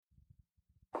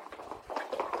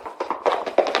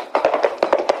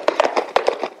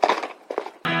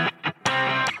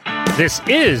This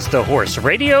is the Horse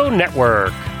Radio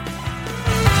Network.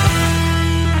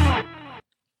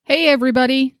 Hey,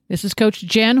 everybody. This is Coach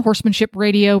Jen, Horsemanship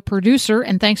Radio producer,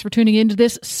 and thanks for tuning into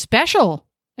this special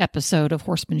episode of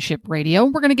Horsemanship Radio.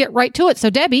 We're going to get right to it. So,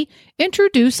 Debbie,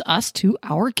 introduce us to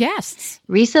our guests.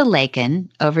 Risa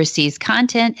Lakin oversees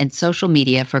content and social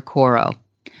media for Coro.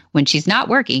 When she's not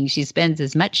working, she spends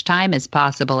as much time as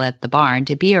possible at the barn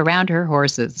to be around her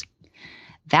horses.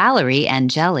 Valerie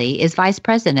Angeli is Vice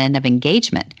President of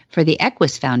Engagement for the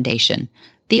Equus Foundation,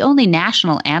 the only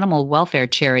national animal welfare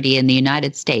charity in the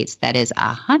United States that is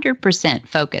 100%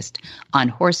 focused on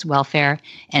horse welfare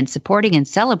and supporting and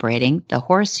celebrating the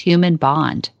horse-human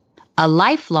bond. A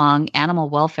lifelong animal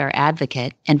welfare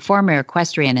advocate and former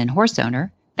equestrian and horse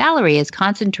owner, Valerie has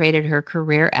concentrated her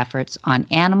career efforts on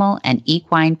animal and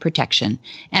equine protection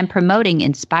and promoting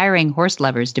inspiring horse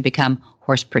lovers to become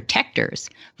horse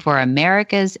protectors for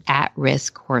America's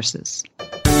at-risk horses.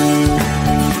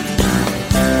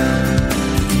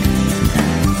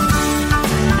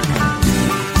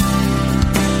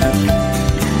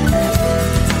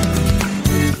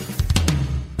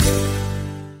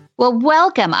 Well,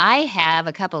 welcome. I have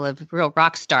a couple of real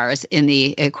rock stars in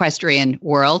the equestrian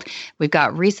world. We've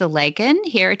got Risa Lakin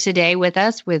here today with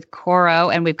us with Coro,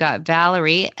 and we've got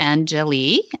Valerie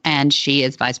Angeli, and she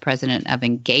is Vice President of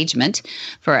Engagement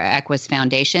for Equus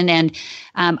Foundation. And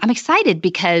I'm excited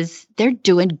because they're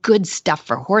doing good stuff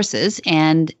for horses,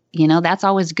 and you know, that's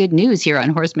always good news here on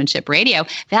Horsemanship Radio.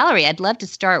 Valerie, I'd love to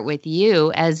start with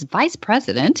you as Vice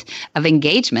President of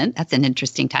Engagement. That's an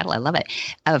interesting title. I love it.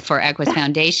 For Equus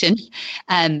Foundation.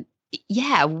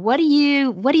 What are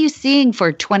you seeing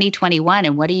for 2021,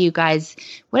 and what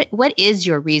is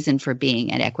your reason for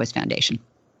being at Equus Foundation?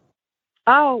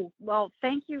 Oh, well,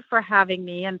 thank you for having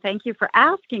me, and thank you for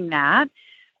asking that.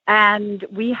 And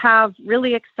we have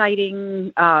really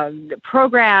exciting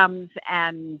programs,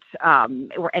 and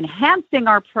we're enhancing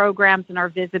our programs and our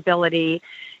visibility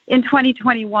in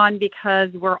 2021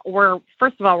 because we're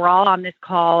first of all, we're all on this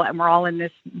call and we're all in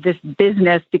this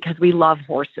business because we love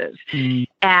horses. Mm.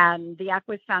 And the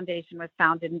Equus Foundation was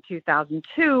founded in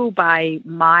 2002 by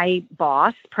my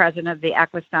boss, president of the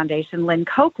Equus Foundation, Lynn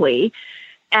Coakley.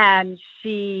 And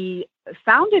she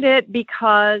founded it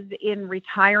because in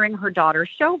retiring her daughter's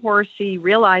show horse, she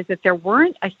realized that there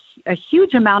weren't a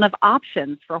huge amount of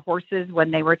options for horses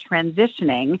when they were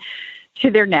transitioning to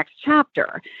their next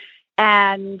chapter.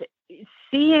 And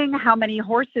seeing how many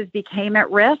horses became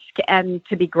at risk, and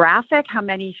to be graphic, how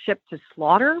many shipped to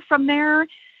slaughter from there,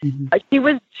 she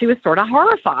was sort of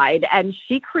horrified. And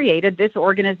she created this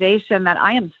organization that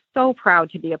I am so proud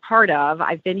to be a part of.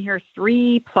 I've been here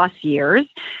 3+ years,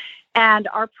 and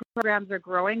our programs are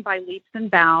growing by leaps and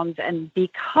bounds. And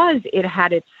because it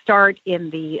had its start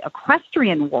in the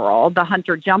equestrian world, the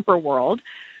hunter-jumper world,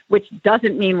 which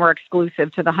doesn't mean we're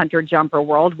exclusive to the hunter-jumper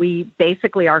world. We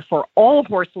basically are for all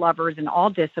horse lovers in all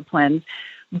disciplines,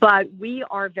 but we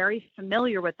are very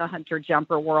familiar with the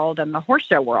hunter-jumper world and the horse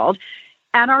show world.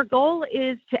 And our goal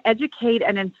is to educate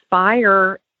and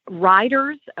inspire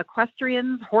riders,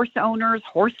 equestrians, horse owners,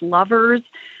 horse lovers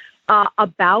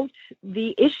about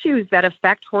the issues that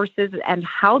affect horses and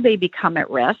how they become at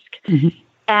risk,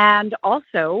 and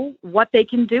also what they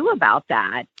can do about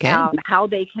that, how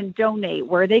they can donate,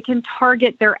 where they can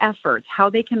target their efforts, how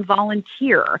they can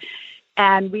volunteer.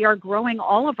 And we are growing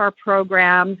all of our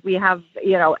programs. We have,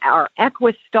 our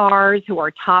Equus Stars, who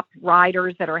are top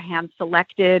riders that are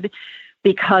hand-selected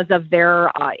because of their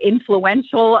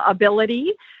influential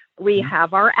ability. We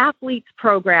have our athletes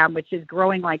program, which is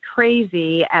growing like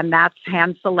crazy, and that's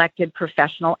hand-selected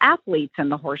professional athletes in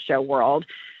the horse show world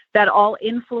that all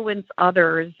influence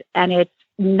others. And it's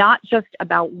not just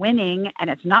about winning, and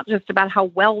it's not just about how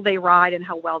well they ride and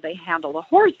how well they handle the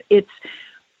horse. It's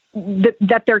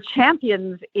that they're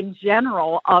champions in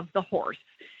general of the horse,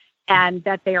 and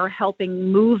that they are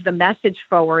helping move the message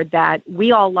forward that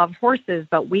we all love horses,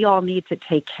 but we all need to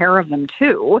take care of them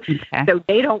too, so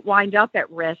they don't wind up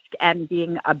at risk and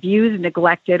being abused,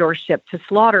 neglected, or shipped to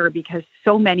slaughter, because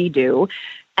so many do.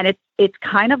 And it's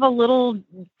kind of a little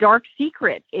dark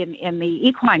secret in the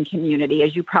equine community,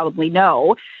 as you probably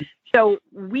know. So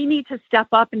we need to step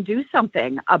up and do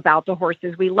something about the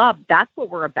horses we love. That's what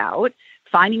we're about,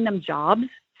 finding them jobs,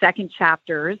 second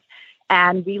chapters.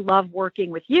 And we love working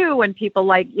with you and people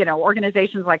like,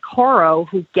 organizations like Coro,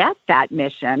 who get that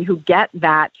mission, who get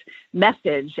that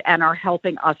message and are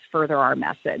helping us further our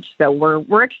message. So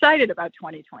we're excited about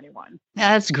 2021.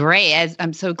 That's great.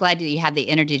 I'm so glad that you had the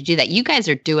energy to do that. You guys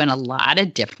are doing a lot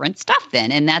of different stuff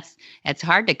then, and it's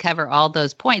hard to cover all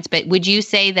those points. But would you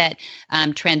say that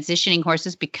transitioning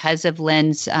horses, because of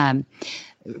Lynn's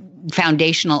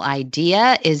foundational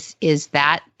idea? Is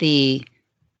that the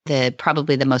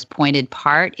probably the most pointed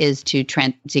part, is to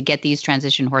get these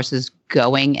transition horses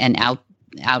going and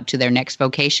out to their next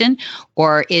vocation,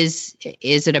 or is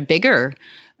it a bigger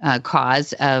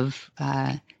cause of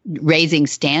raising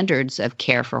standards of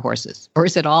care for horses, or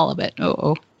is it all of it?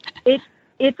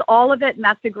 It's all of it, and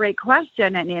that's a great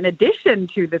question. And in addition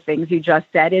to the things you just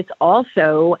said, it's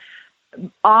also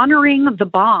honoring the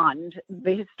bond,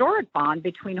 the historic bond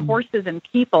between horses and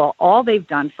people, all they've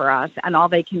done for us and all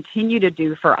they continue to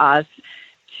do for us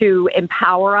to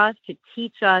empower us, to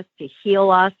teach us, to heal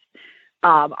us,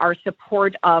 our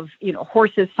support of,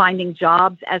 horses finding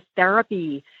jobs as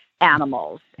therapy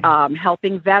animals,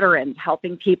 helping veterans,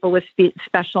 helping people with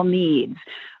special needs.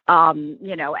 As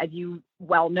you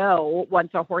well know,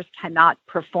 once a horse cannot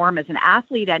perform as an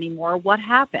athlete anymore, what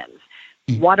happens?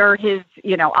 What are his,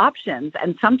 options?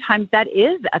 And sometimes that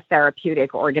is a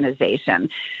therapeutic organization.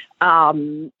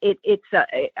 It's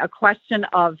a question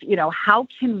of, how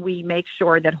can we make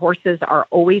sure that horses are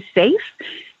always safe,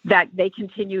 that they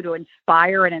continue to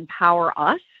inspire and empower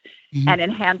us and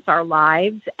enhance our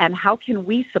lives? And how can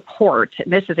we support,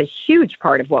 and this is a huge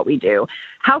part of what we do,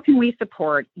 how can we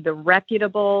support the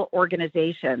reputable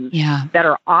organizations that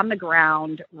are on the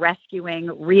ground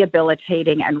rescuing,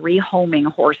 rehabilitating, and rehoming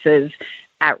horses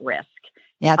at risk?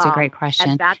 Yeah, that's a great question.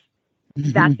 And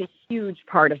that's a huge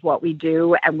part of what we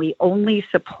do. And we only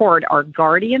support our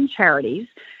guardian charities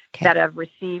that have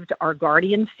received our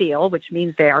Guardian Seal, which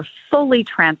means they are fully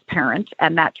transparent,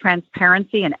 and that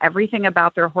transparency and everything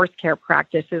about their horse care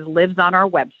practices lives on our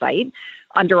website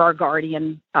under our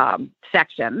Guardian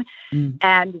section.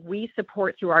 And we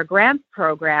support through our grants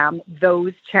program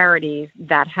those charities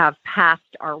that have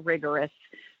passed our rigorous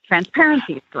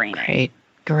transparency screening.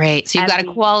 Great. So you've got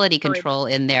a quality control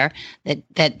in there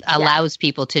that allows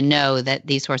people to know that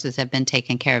these horses have been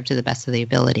taken care of to the best of their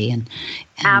ability. And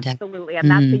absolutely. And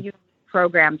that's a unique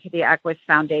program to the Equus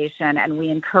Foundation. And we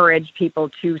encourage people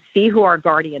to see who our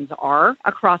guardians are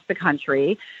across the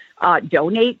country,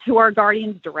 donate to our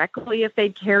guardians directly if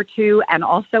they'd care to, and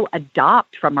also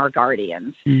adopt from our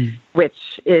guardians,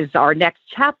 which is our Next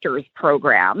Chapters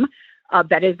program.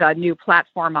 That is a new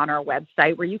platform on our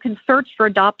website where you can search for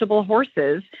adoptable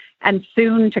horses, and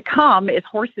soon to come is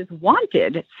Horses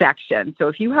Wanted section. So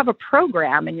if you have a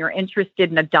program and you're interested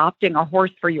in adopting a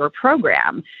horse for your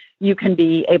program, you can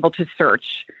be able to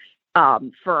search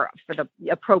for the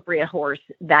appropriate horse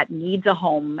that needs a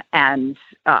home and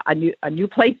a new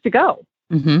place to go.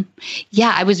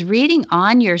 Yeah, I was reading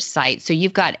on your site. So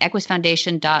you've got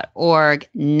equusfoundation.org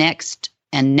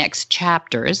next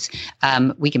chapters.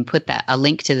 We can put a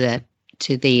link to the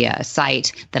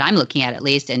site that I'm looking at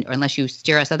least, or unless you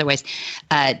steer us otherwise,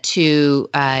 to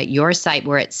your site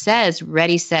where it says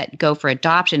Ready, Set, Go for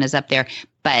Adoption is up there,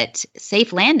 but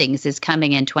Safe Landings is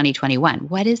coming in 2021.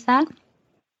 What is that?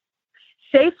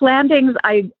 Safe Landings,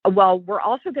 we're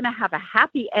also going to have a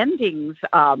Happy Endings.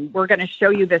 We're going to show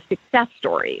you the success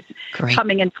stories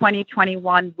coming in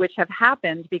 2021, which have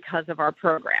happened because of our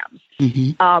programs.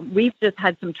 We've just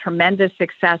had some tremendous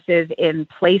successes in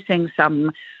placing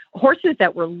some horses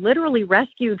that were literally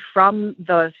rescued from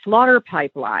the slaughter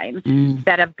pipeline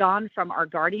that have gone from our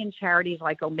guardian charities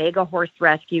like Omega Horse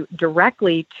Rescue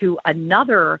directly to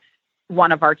another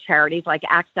one of our charities like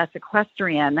Access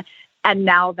Equestrian. And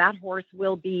now that horse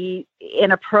will be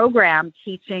in a program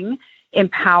teaching,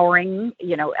 empowering,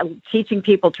 teaching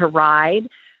people to ride.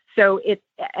 So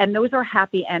and those are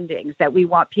happy endings that we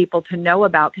want people to know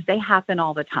about because they happen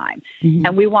all the time.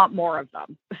 And we want more of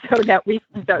them so that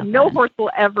no horse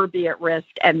will ever be at risk.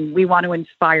 And we want to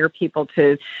inspire people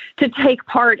to take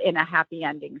part in a happy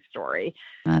ending story.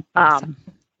 That's awesome.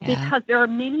 Because there are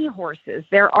mini horses,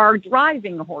 there are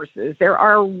driving horses, there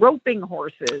are roping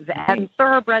horses and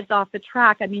thoroughbreds off the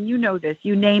track. I mean, you know this,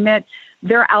 you name it,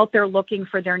 they're out there looking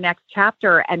for their next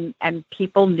chapter, and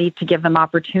people need to give them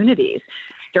opportunities.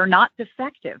 They're not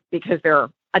defective because they're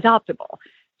adoptable,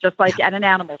 just like at an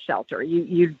animal shelter.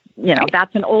 You know,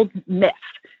 that's an old myth.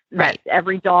 That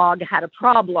every dog had a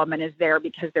problem and is there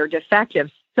because they're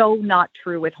defective. So not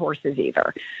true with horses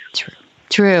either.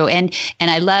 True. And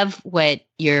I love what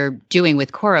you're doing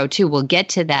with Coro too. We'll get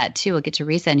to that too. We'll get to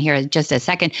Risa in here in just a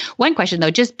second. One question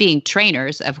though, just being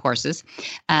trainers of horses,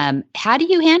 how do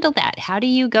you handle that? How do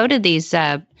you go to these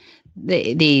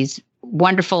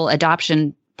wonderful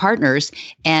adoption partners,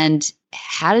 and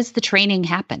how does the training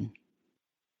happen?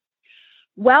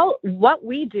 Well, what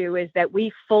we do is that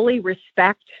we fully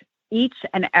respect each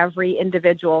and every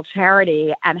individual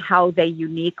charity and how they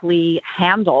uniquely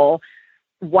handle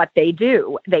what they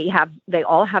do. They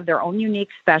all have their own unique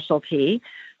specialty,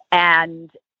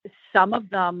 and some of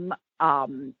them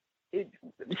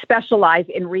specialize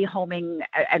in rehoming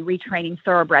and retraining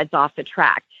thoroughbreds off the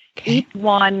track. Okay. Each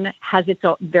one has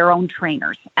their own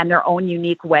trainers and their own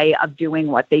unique way of doing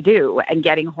what they do and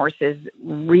getting horses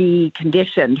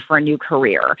reconditioned for a new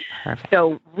career. Perfect.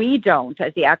 So we don't,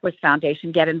 as the Equus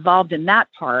Foundation, get involved in that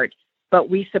part, but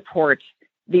we support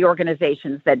the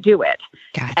organizations that do it.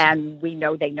 Gotcha. And we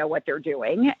know they know what they're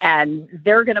doing, and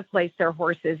they're going to place their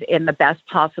horses in the best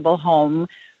possible home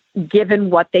given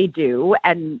what they do.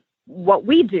 And what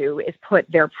we do is put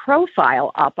their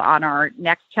profile up on our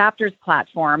Next Chapters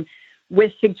platform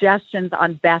with suggestions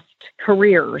on best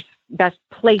careers, best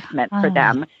placement for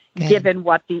them, given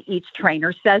what each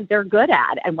trainer says they're good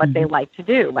at and what they like to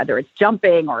do, whether it's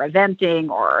jumping or eventing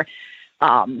or,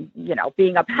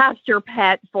 being a pasture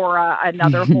pet for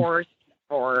another horse,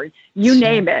 or you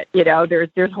name it.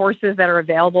 There's horses that are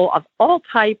available of all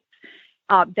types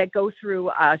that go through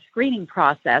a screening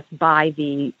process by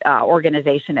the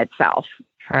organization itself.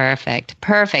 Perfect.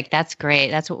 That's great.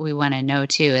 That's what we want to know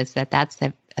too, is that's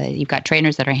you've got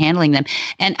trainers that are handling them.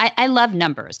 And I love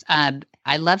numbers.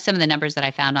 I love some of the numbers that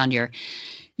I found on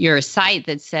your site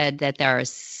that said that there are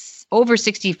over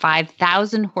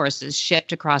 65,000 horses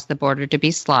shipped across the border to be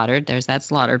slaughtered. There's that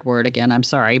slaughtered word again. I'm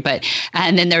sorry.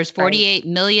 And then there's 48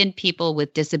 million people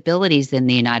with disabilities in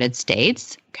the United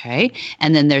States. Okay.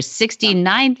 And then there's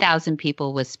 69,000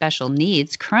 people with special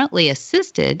needs currently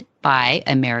assisted by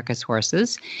America's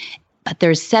Horses. But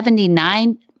there's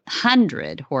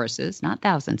 7,900 horses, not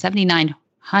thousands,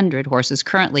 7,900 horses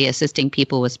currently assisting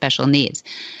people with special needs.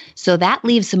 So that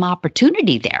leaves some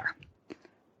opportunity there.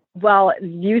 Well,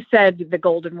 you said the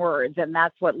golden words, and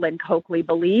that's what Lynn Coakley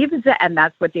believes, and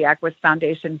that's what the Equus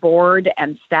Foundation board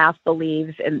and staff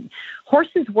believes. And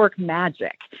horses work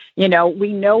magic. We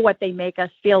know what they make us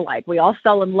feel like. We all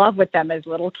fell in love with them as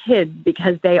little kids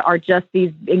because they are just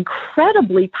these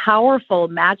incredibly powerful,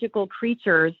 magical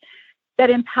creatures that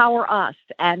empower us.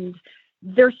 And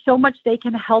there's so much they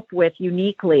can help with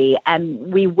uniquely,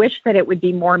 and we wish that it would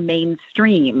be more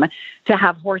mainstream to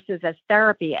have horses as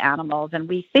therapy animals. And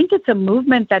we think it's a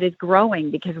movement that is growing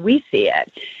because we see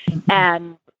it.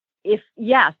 And if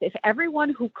everyone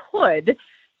who could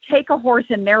take a horse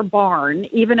in their barn,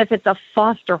 even if it's a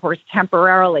foster horse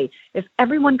temporarily, if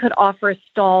everyone could offer a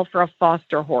stall for a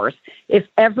foster horse, if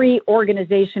every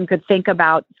organization could think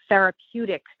about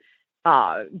therapeutic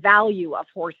value of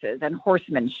horses and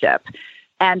horsemanship,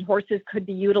 and horses could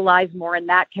be utilized more in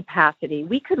that capacity,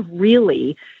 we could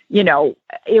really,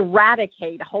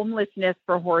 eradicate homelessness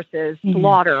for horses,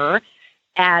 slaughter,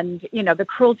 and, the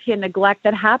cruelty and neglect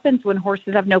that happens when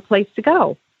horses have no place to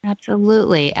go.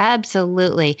 Absolutely.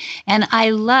 And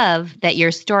I love that your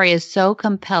story is so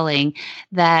compelling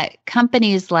that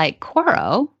companies like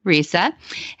Coro, Risa,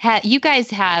 you guys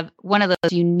have one of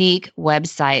those unique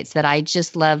websites that I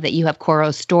just love, that you have Coro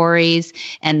stories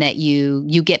and that you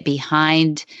get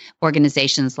behind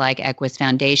organizations like Equus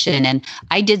Foundation. And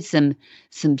I did some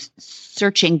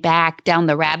searching back down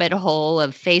the rabbit hole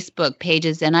of Facebook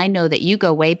pages, and I know that you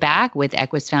go way back with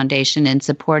Equus Foundation and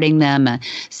supporting them,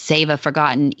 Save a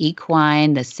Forgotten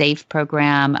Equine, the SAFE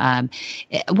program.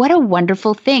 What a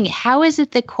wonderful thing. How is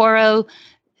it that Coro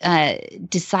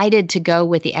decided to go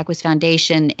with the Equus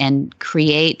Foundation and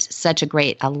create such a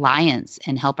great alliance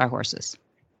and help our horses?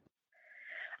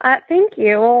 Thank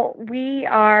you. Well, we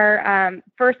are,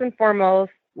 first and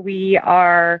foremost, we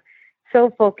are so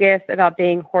focused about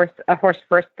being a horse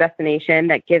first destination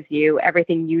that gives you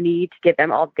everything you need to give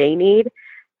them all they need.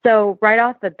 So right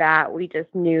off the bat, we just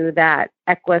knew that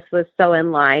Equus was so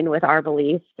in line with our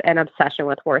beliefs and obsession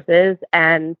with horses.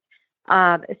 And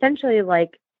essentially,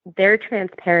 like, their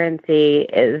transparency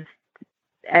is,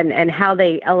 and how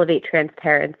they elevate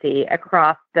transparency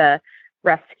across the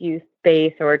rescue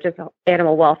space or just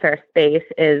animal welfare space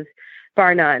is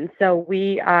bar none. So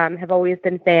we have always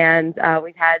been fans.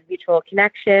 We've had mutual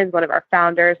connections. One of our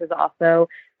founders is also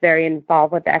very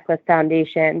involved with the Equus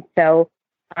Foundation. So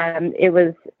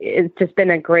it's just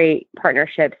been a great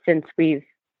partnership since we've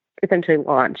essentially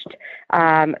launched.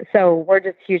 So we're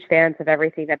just huge fans of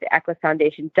everything that the Equus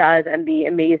Foundation does and the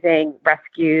amazing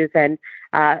rescues and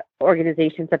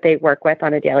organizations that they work with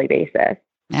on a daily basis.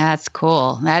 That's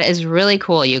cool. That is really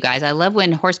cool, you guys. I love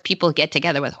when horse people get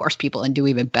together with horse people and do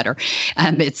even better.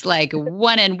 It's like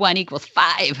 1 and 1 equals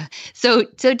 5. So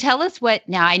tell us what,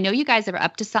 now I know you guys are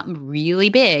up to something really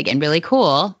big and really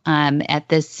cool at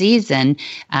this season.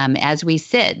 As we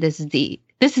sit, this is the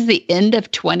This is the end of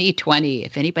 2020.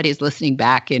 If anybody's listening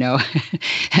back, into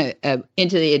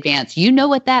the advance, you know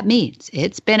what that means.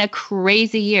 It's been a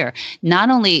crazy year, not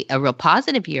only a real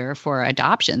positive year for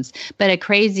adoptions, but a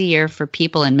crazy year for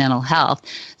people in mental health.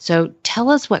 So tell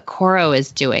us what Coro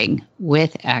is doing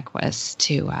with Equus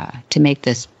to make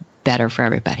this better for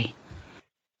everybody.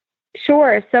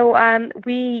 Sure. So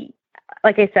we,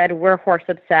 like I said, we're horse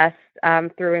obsessed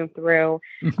through and through.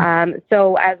 Mm-hmm.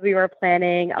 So as we were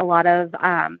planning a lot of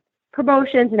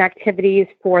promotions and activities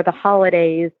for the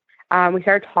holidays, we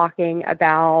started talking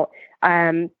about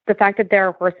the fact that there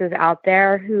are horses out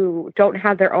there who don't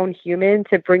have their own human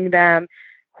to bring them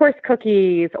horse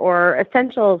cookies or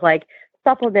essentials like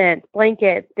supplements,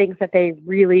 blankets, things that they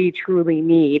really, truly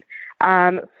need.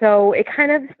 So it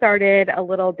kind of started a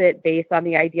little bit based on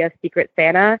the idea of Secret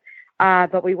Santa.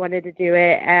 But we wanted to do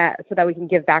it so that we can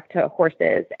give back to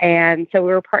horses. And so we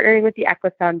were partnering with the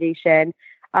Equus Foundation.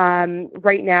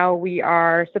 Right now, we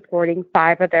are supporting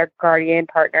 5 of their guardian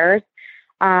partners.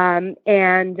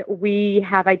 And we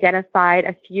have identified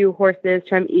a few horses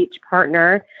from each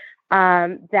partner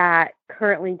that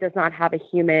currently does not have a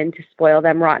human to spoil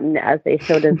them rotten as they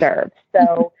so deserve.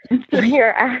 So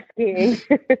we're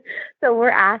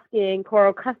asking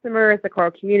Coro customers, the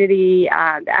Coro community,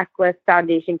 the Equus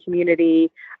Foundation community,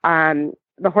 the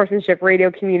Horsemanship Radio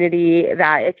community,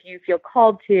 that if you feel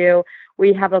called to,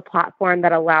 we have a platform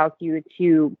that allows you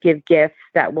to give gifts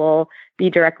that will be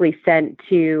directly sent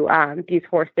to these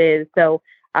horses. So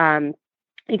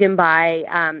you can buy,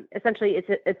 essentially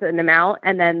it's an amount,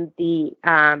 and then the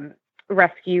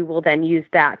rescue will then use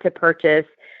that to purchase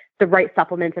the right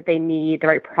supplements that they need, the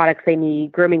right products they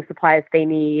need, grooming supplies they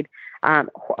need. Can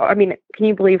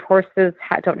you believe horses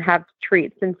don't have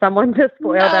treats and someone to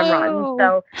spoil them rotten?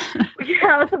 So,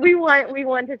 so we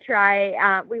want to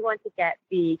try, we want to get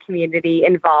the community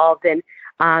involved in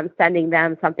sending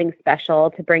them something special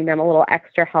to bring them a little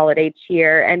extra holiday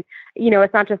cheer. And,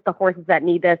 it's not just the horses that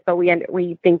need this, but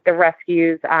we think the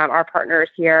rescues, our partners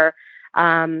here,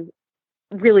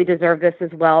 really deserve this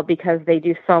as well, because they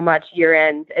do so much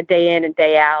year-end, day in and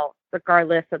day out,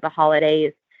 regardless of the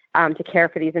holidays, to care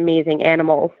for these amazing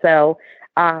animals. So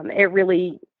it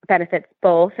really benefits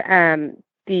both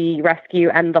the rescue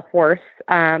and the horse.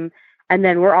 And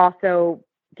then we're also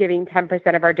giving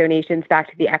 10% of our donations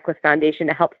back to the Equus Foundation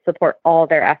to help support all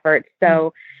their efforts.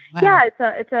 So yeah,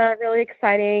 it's a really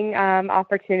exciting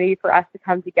opportunity for us to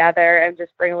come together and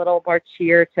just bring a little more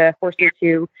cheer to horses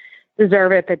who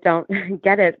deserve it but don't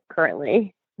get it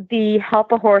currently. The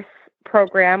Help a Horse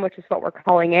program, which is what we're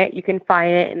calling it, you can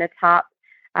find it in the top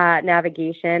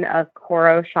navigation of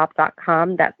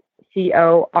coroshop.com. That's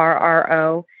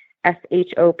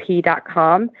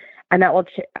CORROSHOP.com. And that will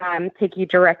take you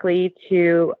directly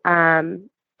to our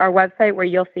website, where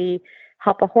you'll see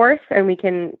Help a Horse, and we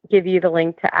can give you the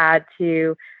link to add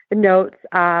to the notes.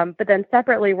 But then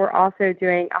separately, we're also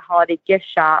doing a holiday gift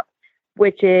shop,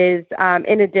 which is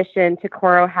in addition to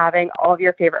Coro having all of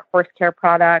your favorite horse care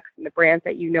products and the brands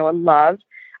that you know and love.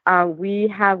 We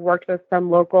have worked with some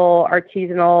local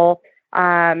artisanal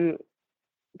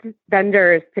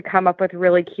vendors to come up with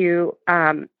really cute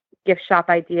gift shop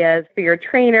ideas for your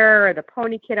trainer or the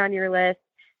pony kit on your list.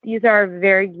 These are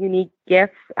very unique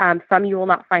gifts. Some you will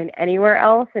not find anywhere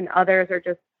else, and others are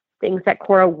just things that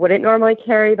Coro wouldn't normally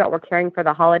carry, but we're carrying for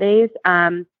the holidays.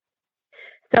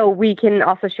 So we can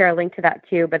also share a link to that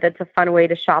too, but it's a fun way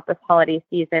to shop this holiday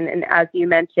season. And as you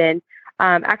mentioned,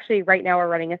 actually right now we're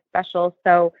running a special,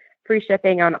 so free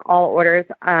shipping on all orders,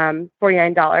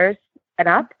 $49 and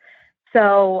up.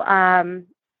 So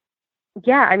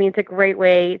it's a great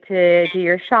way to do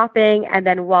your shopping. And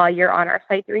then while you're on our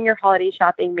site doing your holiday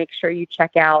shopping, make sure you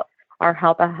check out our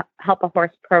Help a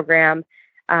Horse program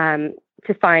to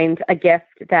find a gift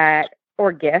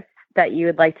or gifts that you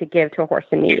would like to give to a horse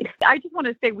in need. I just want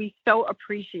to say we so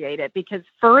appreciate it, because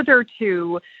further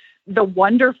to the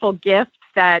wonderful gifts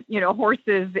that,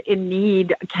 horses in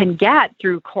need can get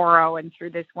through Coro and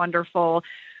through this wonderful,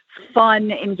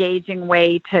 fun, engaging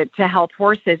way to help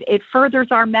horses, it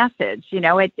furthers our message.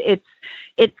 It's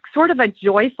sort of a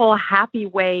joyful, happy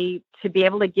way to be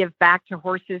able to give back to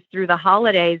horses through the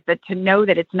holidays, but to know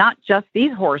that it's not just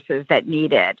these horses that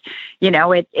need it.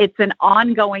 It's an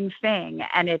ongoing thing,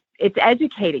 and it's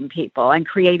educating people and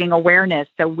creating awareness.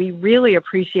 So we really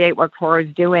appreciate what Coro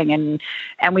is doing, and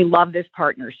we love this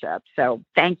partnership. So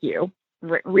thank you,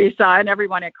 Risa, and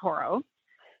everyone at Coro.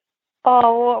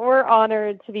 Oh, we're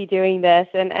honored to be doing this.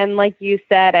 And like you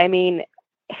said,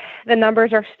 the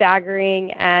numbers are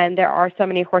staggering, and there are so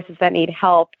many horses that need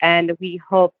help. And we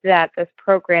hope that this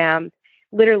program,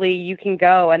 literally you can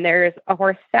go and there's a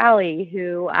horse, Sally,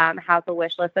 who has a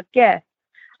wish list of gifts.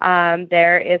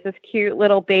 There is this cute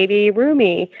little baby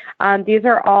Rumi. These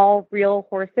are all real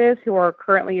horses who are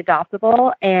currently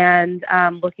adoptable and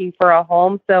looking for a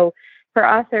home. So for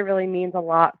us, it really means a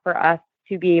lot for us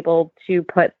to be able to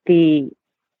put the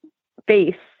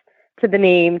face to the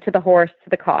name, to the horse, to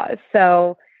the cause.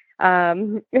 So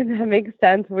if that makes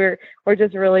sense. We're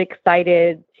just really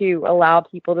excited to allow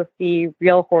people to see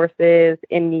real horses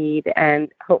in need,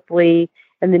 and hopefully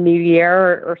in the new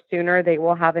year or sooner they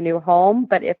will have a new home.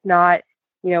 But if not,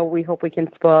 we hope we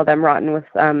can spoil them rotten with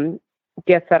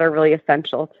gifts that are really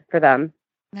essential for them.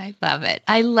 I love it.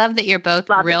 I love that you're both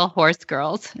real horse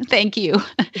girls. Thank you.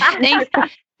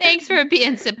 Thanks for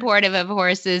being supportive of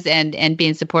horses and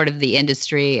being supportive of the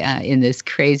industry in this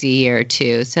crazy year,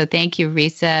 too. So thank you,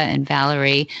 Risa and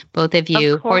Valerie, both of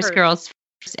you, Horse Girls,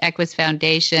 Equus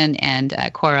Foundation, and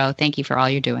Coro. Thank you for all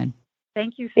you're doing.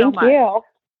 Thank you so much.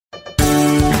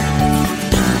 Thank you.